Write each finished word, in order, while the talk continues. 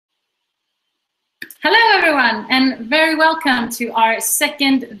Hello, everyone, and very welcome to our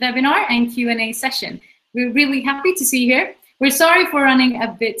second webinar and Q&A session. We're really happy to see you here. We're sorry for running a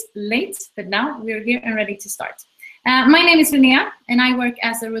bit late, but now we're here and ready to start. My name is Linnea, and I work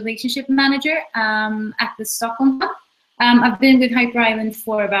as a relationship manager at the Stockholm Hub. I've been with Hyper Island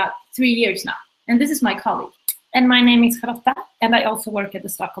for about 3 years now, and this is my colleague. And my name is Charlotta, and I also work at the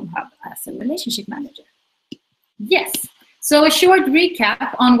Stockholm Hub as a relationship manager. Yes, so a short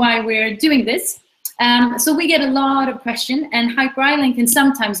recap on why we're doing this. So we get a lot of questions, and Hyper Island can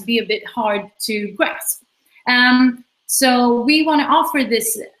sometimes be a bit hard to grasp. So we want to offer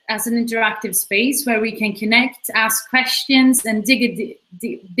this as an interactive space where we can connect, ask questions, and dig a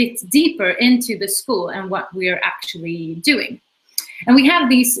bit deeper into the school and what we are actually doing. And we have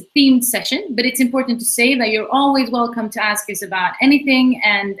these themed sessions, but it's important to say that you're always welcome to ask us about anything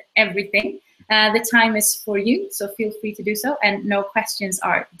and everything. The time is for you, so feel free to do so, and no questions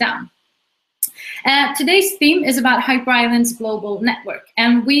are done. Today's theme is about Hyper Island's global network,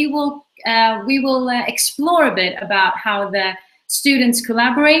 and we will explore a bit about how the students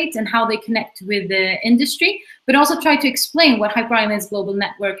collaborate and how they connect with the industry, but also try to explain what Hyper Island's global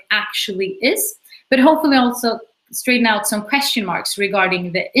network actually is, but hopefully also straighten out some question marks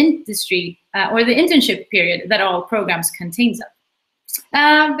regarding the industry or the internship period that all programs contains of.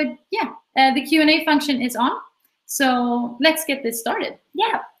 But yeah, the Q&A function is on, so let's get this started.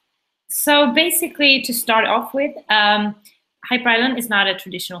 Yeah. So basically, to start off with, Hyper Island is not a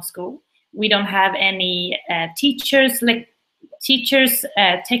traditional school. We don't have any teachers,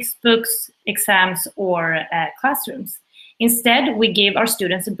 textbooks, exams, or classrooms. Instead, we give our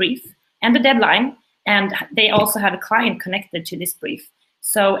students a brief and a deadline, and they also have a client connected to this brief.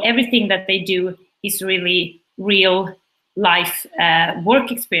 So everything that they do is really real life work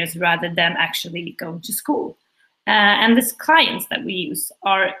experience rather than actually going to school. And these clients that we use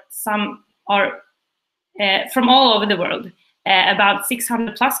are from all over the world, about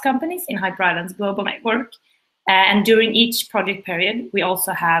 600 plus companies in Hyper Island's global network. And during each project period, we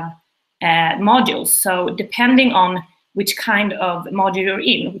also have modules. So depending on which kind of module you're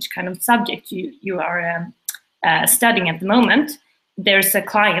in, which kind of subject you are studying at the moment, there's a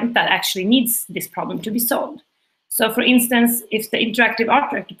client that actually needs this problem to be solved. So for instance, if the Interactive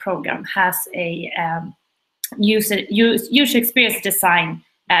Art Director program has a user experience design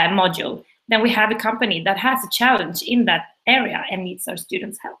module, then we have a company that has a challenge in that area and needs our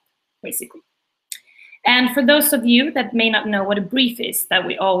students' help, basically. And for those of you that may not know what a brief is that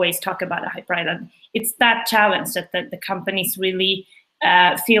we always talk about at Hyper Island, it's that challenge that the companies really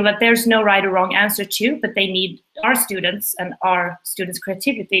feel that there's no right or wrong answer to, but they need our students and our students'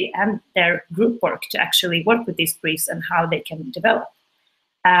 creativity and their group work to actually work with these briefs and how they can develop.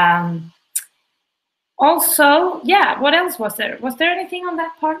 Also, yeah, what else was there? Was there anything on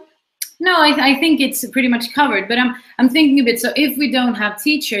that part? No, I think it's pretty much covered, but I'm thinking a bit, so if we don't have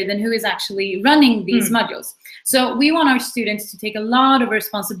teacher, then who is actually running these modules? So we want our students to take a lot of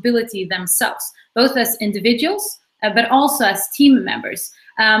responsibility themselves, both as individuals, but also as team members.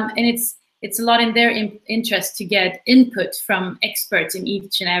 And it's a lot in their interest to get input from experts in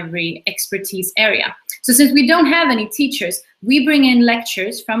each and every expertise area. So since we don't have any teachers, we bring in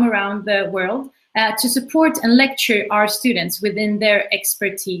lecturers from around the world to support and lecture our students within their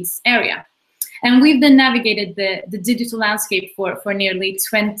expertise area. And we've then navigated the digital landscape for nearly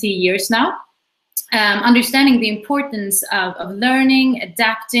 20 years now, understanding the importance of learning,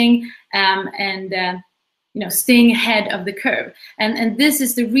 adapting, and staying ahead of the curve. And this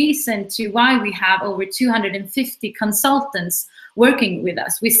is the reason to why we have over 250 consultants working with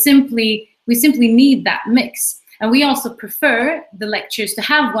us. We simply need that mix. And we also prefer the lectures to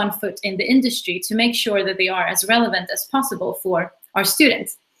have one foot in the industry to make sure that they are as relevant as possible for our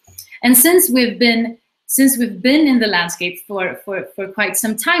students. And since we've been in the landscape for quite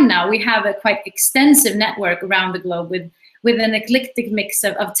some time now, we have a quite extensive network around the globe with an eclectic mix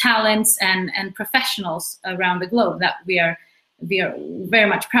of talents and professionals around the globe that we are very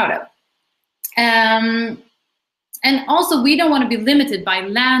much proud of. And also, we don't want to be limited by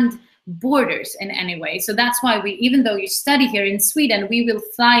land borders in any way. So that's why even though you study here in Sweden, we will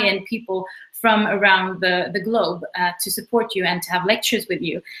fly in people from around the globe to support you and to have lectures with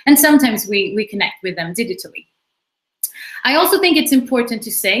you. And sometimes we connect with them digitally. I also think it's important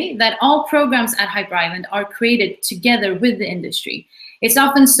to say that all programs at Hyper Island are created together with the industry. It's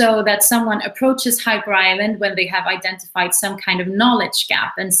often so that someone approaches Hyper Island when they have identified some kind of knowledge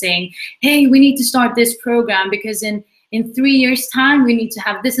gap and saying, hey, we need to start this program because in 3 years' time, we need to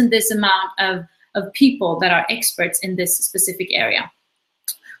have this and this amount of people that are experts in this specific area.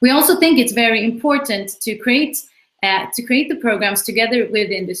 We also think it's very important to create to create the programs together with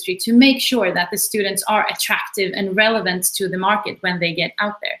the industry to make sure that the students are attractive and relevant to the market when they get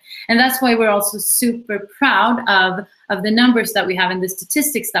out there. And that's why we're also super proud of the numbers that we have and the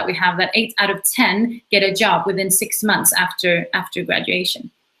statistics that we have, that 8 out of 10 get a job within 6 months after graduation.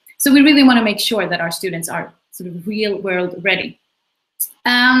 So we really want to make sure that our students are sort of real world ready.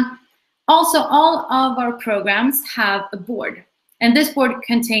 Also, all of our programs have a board. And this board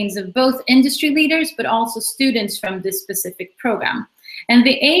contains of both industry leaders, but also students from this specific program. And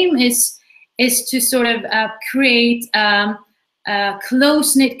the aim is to sort of create a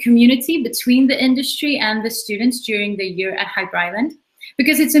close-knit community between the industry and the students during the year at Hyper Island.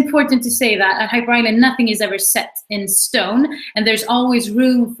 Because it's important to say that at Hyper Island, nothing is ever set in stone, and there's always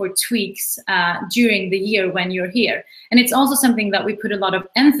room for tweaks during the year when you're here. And it's also something that we put a lot of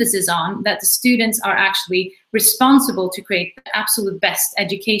emphasis on, that the students are actually responsible to create the absolute best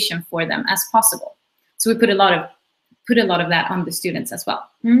education for them as possible. So we put a lot of that on the students as well.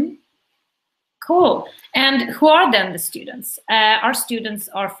 Mm-hmm. Cool. And who are then the students? Our students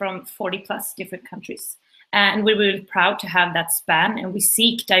are from 40+ different countries. And we're really proud to have that span, and we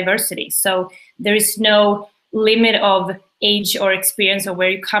seek diversity. So there is no limit of age or experience or where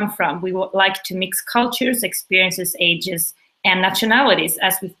you come from. We would like to mix cultures, experiences, ages, and nationalities,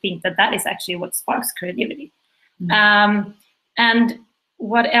 as we think that that is actually what sparks creativity. Mm-hmm. And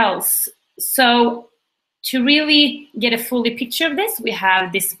what else? So to really get a fully picture of this, we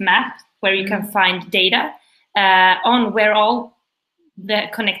have this map where you can find data on where all the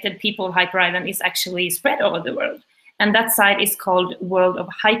connected people of Hyper Island is actually spread over the world. And that site is called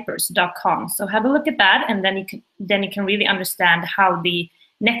worldofhypers.com. So have a look at that, and then you can really understand how the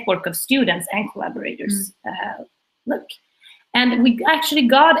network of students and collaborators look. And we actually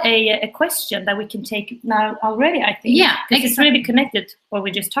got a question that we can take now already, I think. Yeah, because it's really connected to what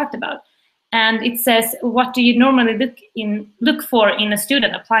we just talked about. And it says, what do you normally look for in a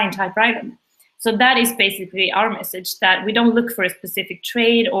student applying to Hyper Island? So that is basically our message, that we don't look for a specific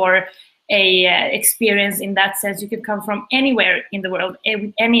trade or a experience in that sense. You could come from anywhere in the world,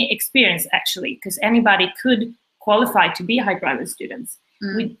 any experience actually, because anybody could qualify to be a Hyper Island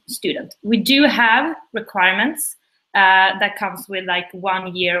student. We do have requirements that comes with like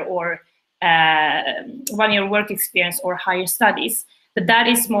 1 year or 1 year work experience or higher studies, but that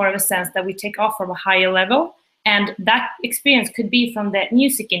is more of a sense that we take off from a higher level. And that experience could be from the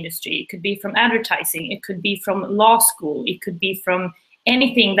music industry, it could be from advertising, it could be from law school, it could be from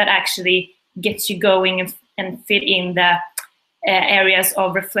anything that actually gets you going and fit in the areas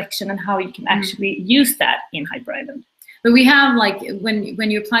of reflection and how you can actually use that in Hyper Island. But we have, like,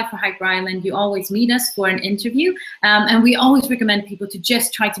 when you apply for Hyper Island, you always meet us for an interview, and we always recommend people to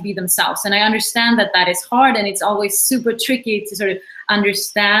just try to be themselves. And I understand that that is hard, and it's always super tricky to sort of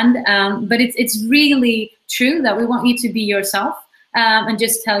understand, but it's really true that we want you to be yourself and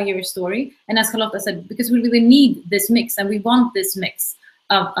just tell your story. And as Charlotta said, because we really need this mix, and we want this mix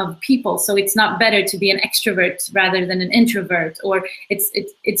of people, so it's not better to be an extrovert rather than an introvert, or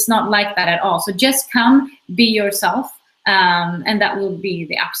it's not like that at all. So just come, be yourself. And that will be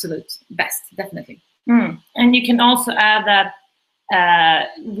the absolute best, definitely. And you can also add that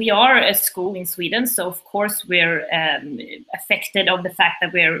we are a school in Sweden, so of course we're affected of the fact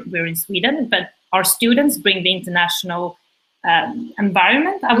that we're in Sweden, but our students bring the international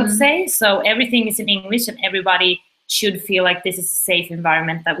environment, I would say. So everything is in English, and everybody should feel like this is a safe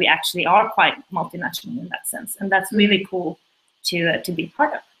environment, that we actually are quite multinational in that sense. And that's really cool to be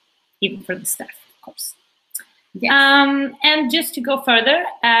part of, even for the staff, of course. Yes. And just to go further,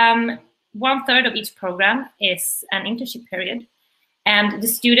 1/3 of each program is an internship period, and the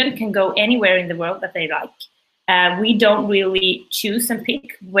student can go anywhere in the world that they like. We don't really choose and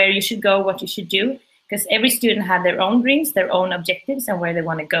pick where you should go, what you should do, because every student has their own dreams, their own objectives, and where they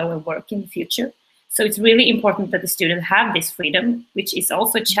want to go and work in the future. So it's really important that the students have this freedom, which is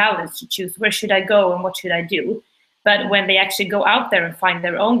also a challenge to choose where should I go and what should I do. But when they actually go out there and find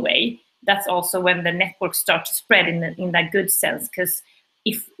their own way, that's also when the networks start to spread in that good sense. Because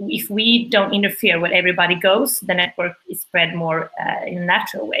if we don't interfere where everybody goes, the network is spread more in a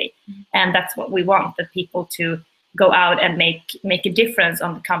natural way. And that's what we want, the people to go out and make a difference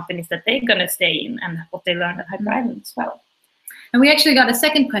on the companies that they're going to stay in and what they learn at Hyper Island as well. And we actually got a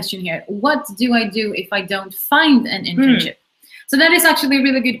second question here. What do I do if I don't find an internship? So that is actually a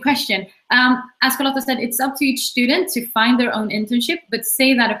really good question. As Charlotta said, it's up to each student to find their own internship, but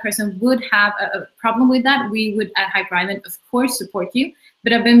say that a person would have a problem with that, we would at Hyper Island, of course, support you.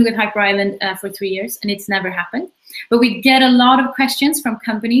 But I've been with Hyper Island for 3 years, and it's never happened. But we get a lot of questions from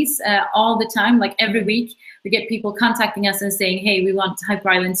companies all the time, like every week. We get people contacting us and saying, hey, we want Hyper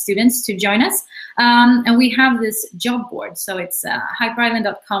Island students to join us. And we have this job board. So it's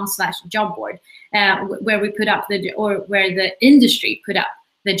hyperisland.com/job board, where we put up where the industry put up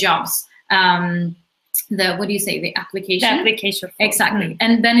the jobs. The application? The application form. Exactly.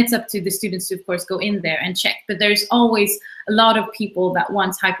 And then it's up to the students to, of course, go in there and check. But there's always a lot of people that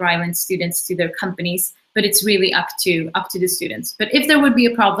want Hyper Island students to their companies, but it's really up to the students. But if there would be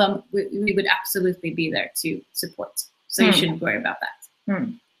a problem, we would absolutely be there to support. So you shouldn't worry about that.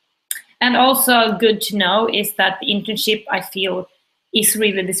 And also good to know is that the internship, I feel, is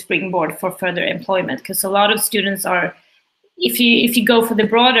really the springboard for further employment, because a lot of students are, if you go for the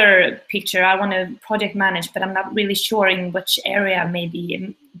broader picture, I want to project manage, but I'm not really sure in which area.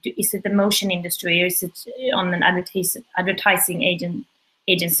 Maybe is it the motion industry, or is it on an advertising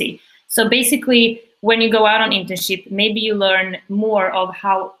agency? So basically, when you go out on internship, maybe you learn more of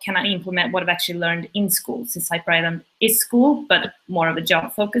how can I implement what I've actually learned in school, since Hyper Island is school, but more of a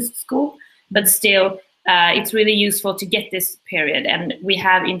job-focused school. But still, it's really useful to get this period. And we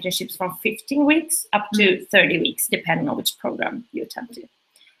have internships from 15 weeks up to 30 weeks, depending on which program you attempt to.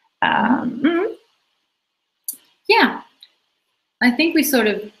 Yeah, I think we sort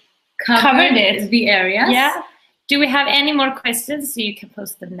of covered the areas. Yeah. Do we have any more questions? So you can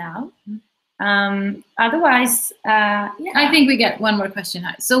post them now. Otherwise, I think we get one more question.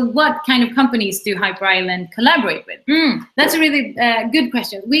 So what kind of companies do Hyper Island collaborate with? That's a really good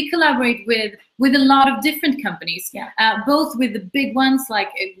question. We collaborate with a lot of different companies, both with the big ones like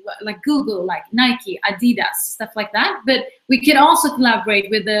Google, like Nike, Adidas, stuff like that. But we can also collaborate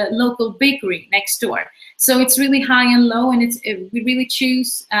with the local bakery next door. So it's really high and low, and we really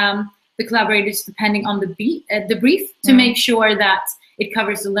choose the collaborators depending on the brief to make sure that it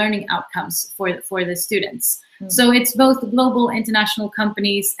covers the learning outcomes for the students. So it's both global, international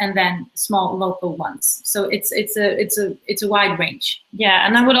companies and then small local ones. So it's a wide range. Yeah,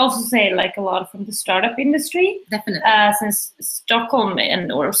 and I would also say like a lot from the startup industry. Definitely. Since Stockholm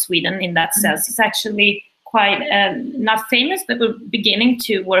or Sweden in that sense is actually quite not famous, but we're beginning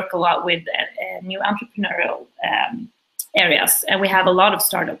to work a lot with new entrepreneurial areas, and we have a lot of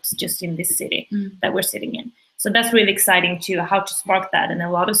startups just in this city that we're sitting in. So that's really exciting too, how to spark that. And a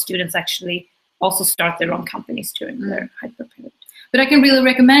lot of students actually also start their own companies during their Hyper period. But I can really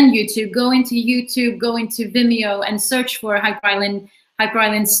recommend you to go into YouTube, go into Vimeo, and search for Hyper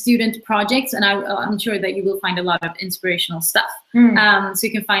Island student projects. And I'm sure that you will find a lot of inspirational stuff. So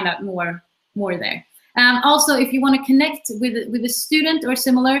you can find out more there. Also, if you want to connect with a student or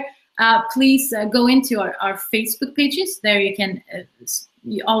similar, please go into our Facebook pages. There you can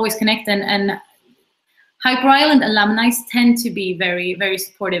you always connect, and Hyper Island alumni tend to be very, very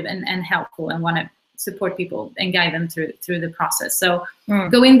supportive and helpful, and want to support people and guide them through the process. So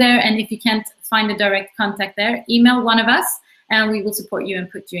go in there, and if you can't find a direct contact there, email one of us, and we will support you and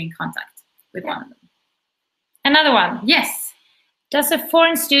put you in contact with one of them. Another one. Yes. Does a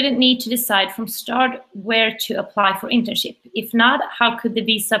foreign student need to decide from start where to apply for internship? If not, how could the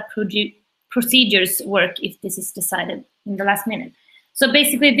visa procedures work if this is decided in the last minute? So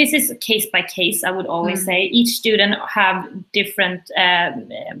basically, this is case by case, I would always say. Each student have different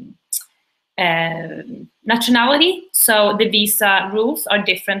nationality. So the visa rules are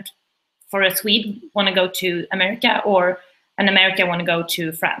different for a Swede want to go to America, or an American want to go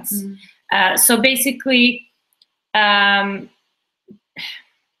to France. So basically, I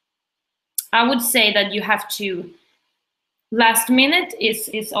would say that you have to, last minute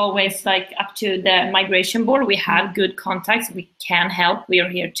is always like up to the migration board. We have good contacts. We can help. We are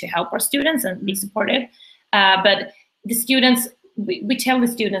here to help our students and be supportive. But the students, we tell the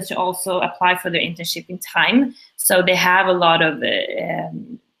students to also apply for their internship in time. So they have a lot of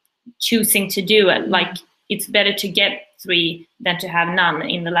choosing to do. Like it's better to get 3 than to have none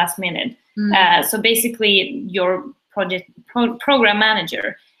in the last minute. So basically your program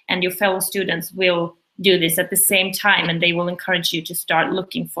manager and your fellow students will do this at the same time, and they will encourage you to start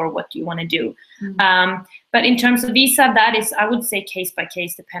looking for what you want to do. But in terms of visa, that is, I would say, case by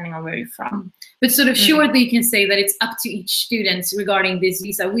case, depending on where you're from. But sort of shortly, you can say that it's up to each student regarding this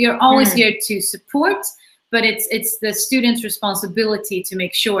visa. We are always here to support, but it's the student's responsibility to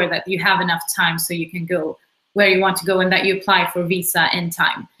make sure that you have enough time so you can go where you want to go and that you apply for visa in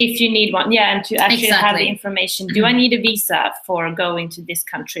time. If you need one, yeah, and to actually have the information. Do I need a visa for going to this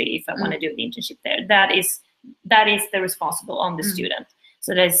country if I want to do the internship there? That is the responsible on the student.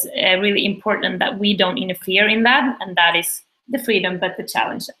 So that's really important that we don't interfere in that, and that is the freedom, but the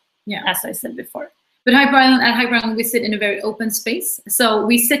challenge, as I said before. But at Hyper Island, we sit in a very open space. So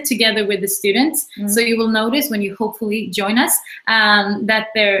we sit together with the students. So you will notice when you hopefully join us that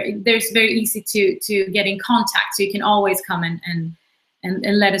there's very easy to get in contact. So you can always come and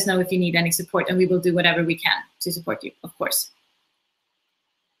let us know if you need any support, and we will do whatever we can to support you, of course.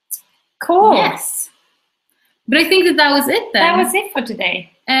 Cool. Yes. But I think that was it then. That was it for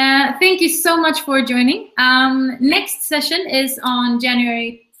today. Thank you so much for joining. Next session is on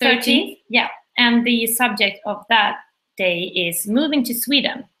January 13th. Yeah. And the subject of that day is moving to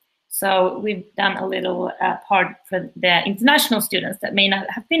Sweden. So we've done a little part for the international students that may not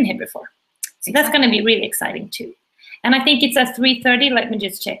have been here before. So that's going to be really exciting too. And I think it's at 3:30. Let me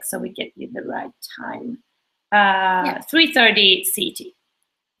just check so we get you the right time. 3:30 CET.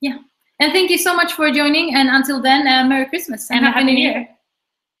 Yeah. And thank you so much for joining. And until then, Merry Christmas and Happy New Year.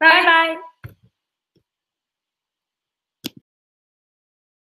 Bye. Bye-bye.